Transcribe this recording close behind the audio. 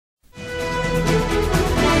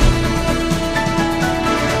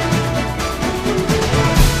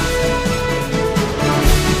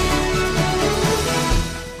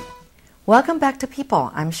Welcome back to People.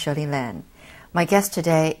 I'm Shirley Lin. My guest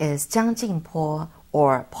today is Chiang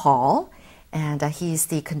or Paul, and he's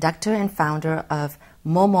the conductor and founder of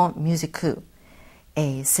Musicaux,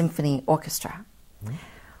 a symphony orchestra. Mm-hmm.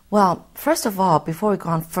 Well, first of all, before we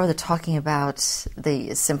go on further talking about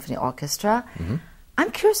the symphony orchestra, mm-hmm.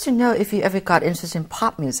 I'm curious to know if you ever got interested in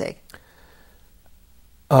pop music.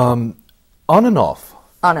 On and off.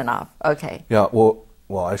 On and off, okay. Yeah, well,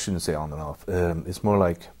 I shouldn't say on and off. It's more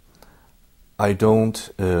like I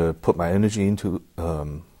don't put my energy into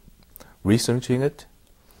researching it.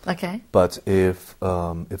 Okay. But if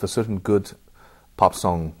a certain good pop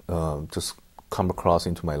song just come across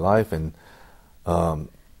into my life and I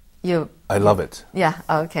love it. Yeah,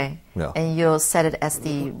 okay. Yeah. And you'll set it as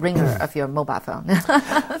the ringer of your mobile phone.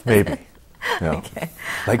 Maybe. Yeah. Okay.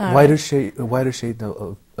 Like whiter shade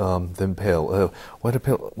than pale. Whiter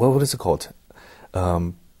pale. What is it called?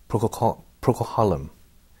 Procol.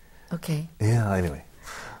 Okay. Yeah. Anyway.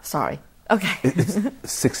 Sorry. Okay. It's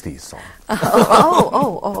 60s song.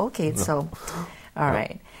 Okay. So, all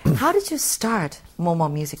right. How did you start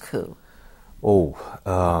Musicaux?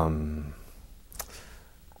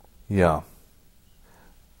 Yeah.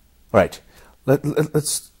 Right.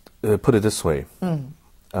 Let's put it this way.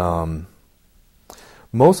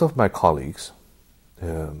 Most of my colleagues,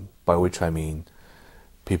 by which I mean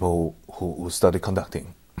people who study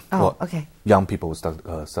conducting, okay. Young people who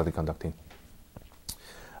study conducting,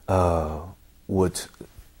 would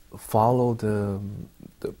follow the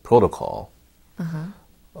protocol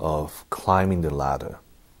of climbing the ladder,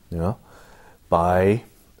 by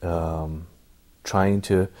trying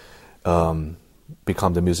to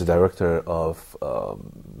become the music director of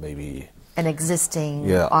maybe an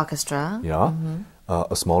existing orchestra. Yeah,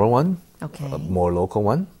 a smaller one, okay, a more local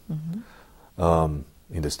one,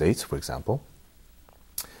 in the States, for example.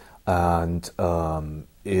 And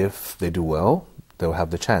if they do well, they'll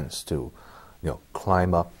have the chance to,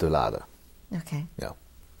 climb up the ladder. Okay. Yeah,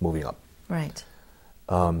 moving up. Right.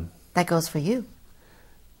 That goes for you.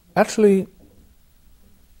 Actually,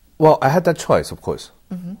 well, I had that choice, of course.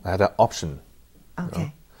 I had that option.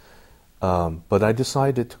 Okay. But I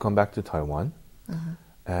decided to come back to Taiwan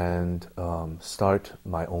and start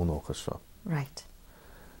my own orchestra. Right.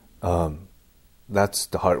 That's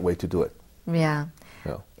the hard way to do it. Yeah.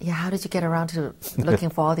 Yeah. How did you get around to looking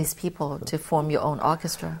for all these people to form your own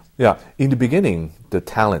orchestra? Yeah. In the beginning, the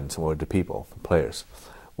talent or the people, the players,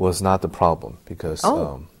 was not the problem because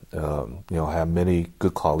I have many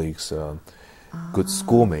good colleagues, good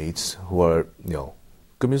schoolmates who are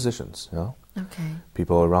good musicians. Okay.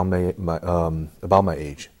 People around about my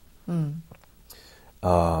age,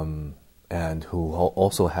 and who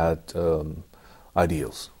also had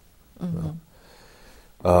ideals.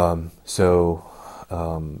 So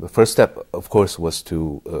the first step, of course, was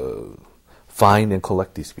to find and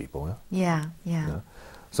collect these people. Yeah.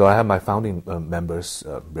 So I had my founding members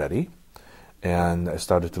ready, and I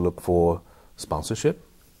started to look for sponsorship,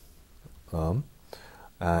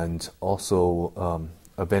 and also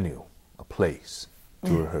a venue, a place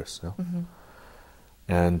to rehearse.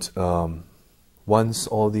 And once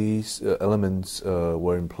all these elements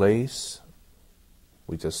were in place,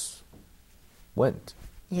 we just went.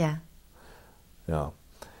 Yeah.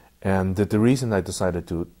 And the reason I decided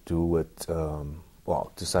to do it,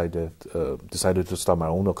 decided to start my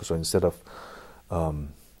own orchestra instead of,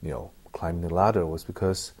 climbing the ladder was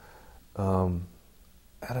because I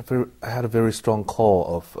had a very strong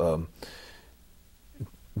call of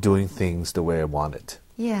doing things the way I wanted.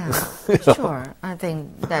 Yeah, sure. I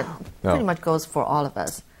think that pretty much goes for all of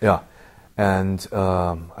us. Yeah, and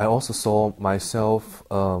I also saw myself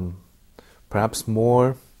perhaps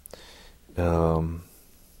more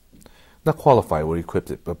not qualified or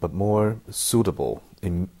equipped, but more suitable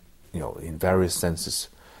in various senses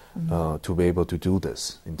to be able to do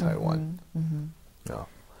this in Taiwan.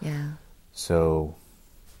 Yeah. So,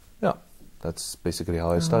 that's basically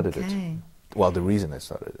how I started it. Well, the reason I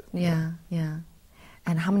started it. Yeah.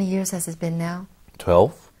 And how many years has it been now?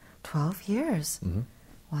 12. 12 years.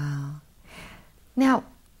 Wow. Now,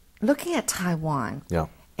 looking at Taiwan,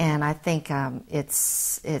 and I think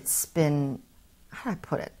it's been, how do I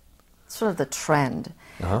put it, sort of the trend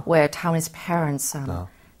where Taiwanese parents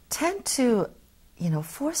tend to,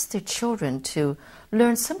 force their children to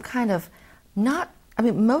learn some kind of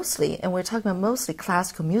mostly, and we're talking about mostly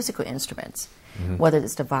classical musical instruments, whether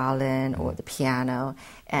it's the violin or the piano.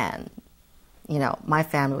 And, my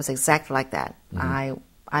family was exactly like that. I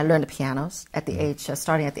learned the pianos at the age,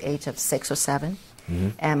 starting at the age of 6 or 7.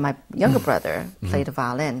 And my younger brother played the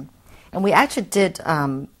violin. And we actually did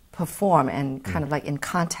perform and kind of like in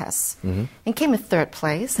contests, and came in third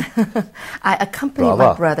place. I accompanied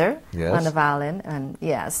my brother on the violin, and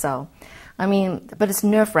so, I mean, but it's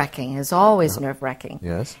nerve-wracking. It's always nerve-wracking.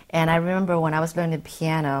 Yes. And I remember when I was learning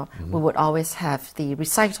piano, we would always have the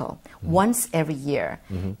recital once every year,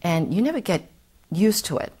 and you never get used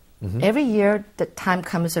to it. Every year the time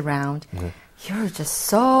comes around, you're just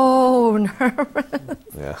so nervous.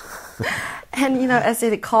 Yeah. And, as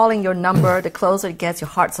they're calling your number, the closer it gets, your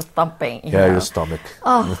heart's thumping. You know? Your stomach.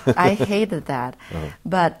 Oh, I hated that.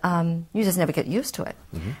 But you just never get used to it.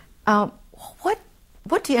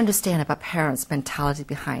 What do you understand about parents' mentality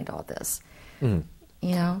behind all this?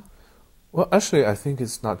 Well, actually, I think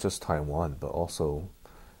it's not just Taiwan, but also,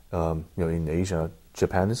 in Asia,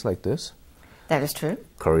 Japan is like this. That is true.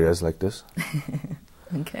 Korea is like this.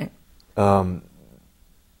 Okay.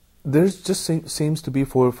 There just seems to be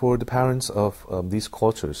for the parents of these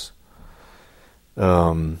cultures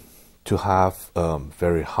to have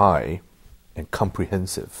very high and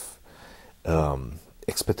comprehensive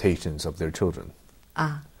expectations of their children.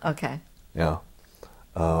 Ah, okay. Yeah.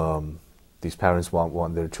 These parents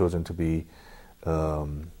want their children to be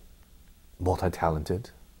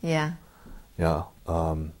multi-talented. Yeah. Yeah.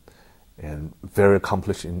 And very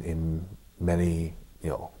accomplished in many,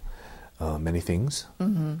 many things.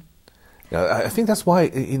 Yeah, I think that's why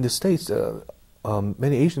in the States,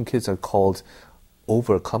 many Asian kids are called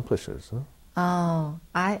over-accomplishers. Huh? Oh,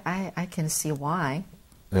 I can see why.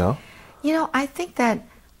 Yeah. I think that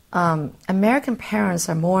American parents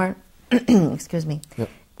are more, excuse me,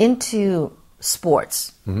 into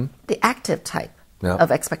sports, the active type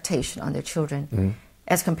of expectation on their children,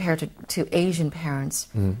 as compared to Asian parents.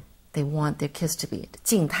 They want their kids to be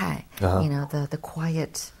静态, the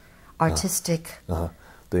quiet, artistic,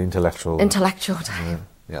 the intellectual type.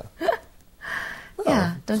 Yeah.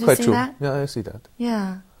 Yeah, don't you see true. that? Yeah, I see that.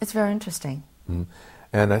 Yeah, it's very interesting.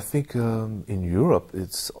 And I think in Europe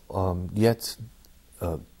it's yet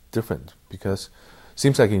different, because it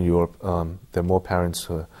seems like in Europe there are more parents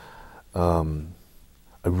who are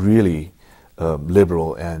really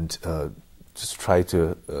liberal and just try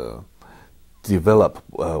to develop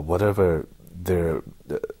whatever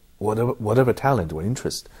talent or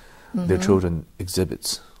interest their children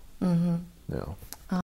exhibits.